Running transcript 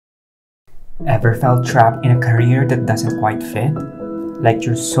Ever felt trapped in a career that doesn't quite fit? Like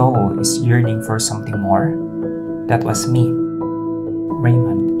your soul is yearning for something more? That was me,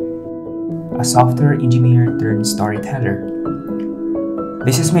 Raymond, a software engineer turned storyteller.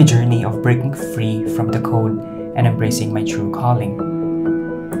 This is my journey of breaking free from the code and embracing my true calling.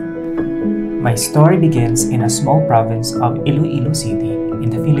 My story begins in a small province of Iloilo City in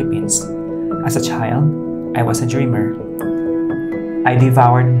the Philippines. As a child, I was a dreamer. I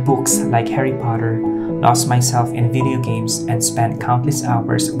devoured books like Harry Potter, lost myself in video games, and spent countless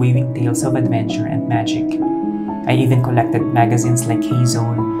hours weaving tales of adventure and magic. I even collected magazines like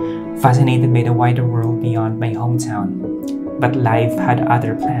K-Zone, fascinated by the wider world beyond my hometown. But life had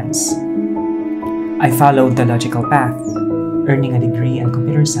other plans. I followed the logical path, earning a degree in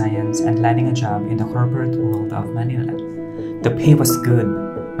computer science and landing a job in the corporate world of Manila. The pay was good,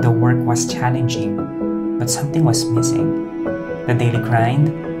 the work was challenging, but something was missing. The daily grind,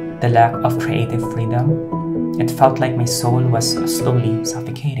 the lack of creative freedom, it felt like my soul was slowly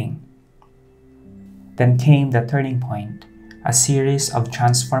suffocating. Then came the turning point, a series of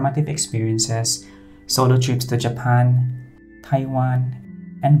transformative experiences, solo trips to Japan, Taiwan,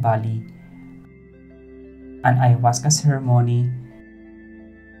 and Bali, an ayahuasca ceremony,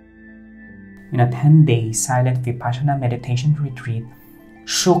 in a 10-day silent Vipassana meditation retreat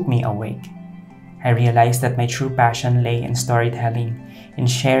shook me awake. I realized that my true passion lay in storytelling, in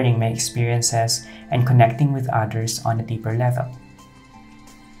sharing my experiences, and connecting with others on a deeper level.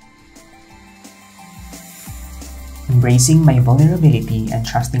 Embracing my vulnerability and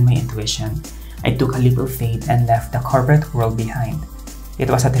trusting my intuition, I took a leap of faith and left the corporate world behind. It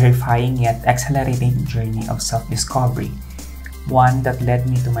was a terrifying yet exhilarating journey of self-discovery, one that led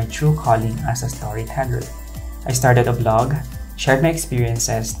me to my true calling as a storyteller. I started a blog, shared my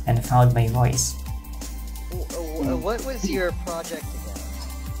experiences, and found my voice. What was your project again?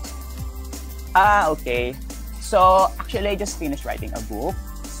 Okay. So actually, I just finished writing a book.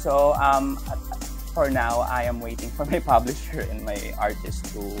 So for now, I am waiting for my publisher and my artist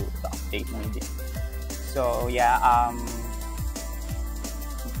to update me. So yeah,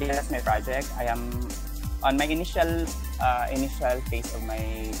 that's my project. I am on my initial phase of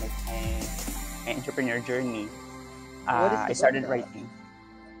my entrepreneur journey. I started writing.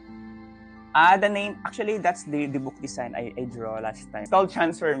 The name, actually, that's the book design I draw last time. It's called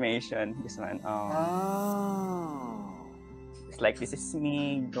Trance-Formation, this one. It's like, this is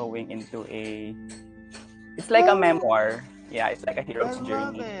me going into it's like a memoir. Yeah, it's like a hero's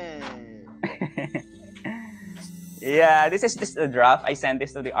journey. Yeah, this is just a draft. I sent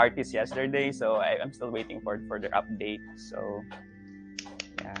this to the artist yesterday, so I'm still waiting for further update. So,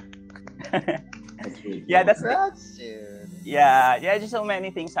 yeah. Yeah, that's yeah, just so many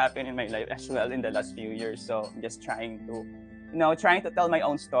things happen in my life as well in the last few years. So I'm just trying to tell my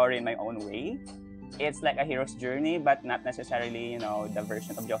own story in my own way. It's like a hero's journey, but not necessarily, the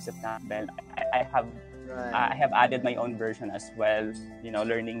version of Joseph Campbell. I have added my own version as well.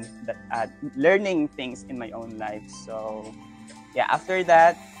 Learning things in my own life. So yeah, after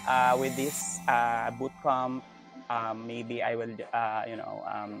that, with this bootcamp, maybe I will,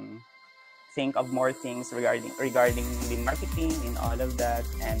 think of more things regarding the marketing and all of that,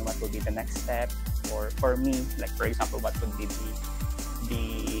 and what will be the next step for me. Like, for example, what would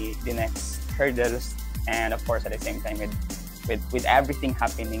be the next hurdles, and of course at the same time with everything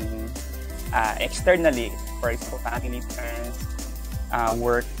happening externally, for example, family, friends,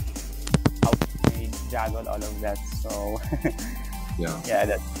 work, how I juggle all of that. So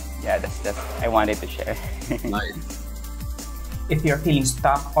that's I wanted to share. Nice. If you're feeling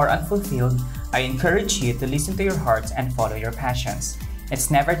stuck or unfulfilled, I encourage you to listen to your hearts and follow your passions. It's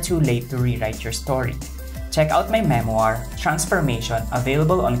never too late to rewrite your story. Check out my memoir, Trance-Formation,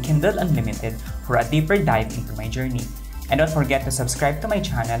 available on Kindle Unlimited for a deeper dive into my journey. And don't forget to subscribe to my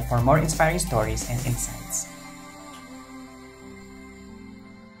channel for more inspiring stories and insights.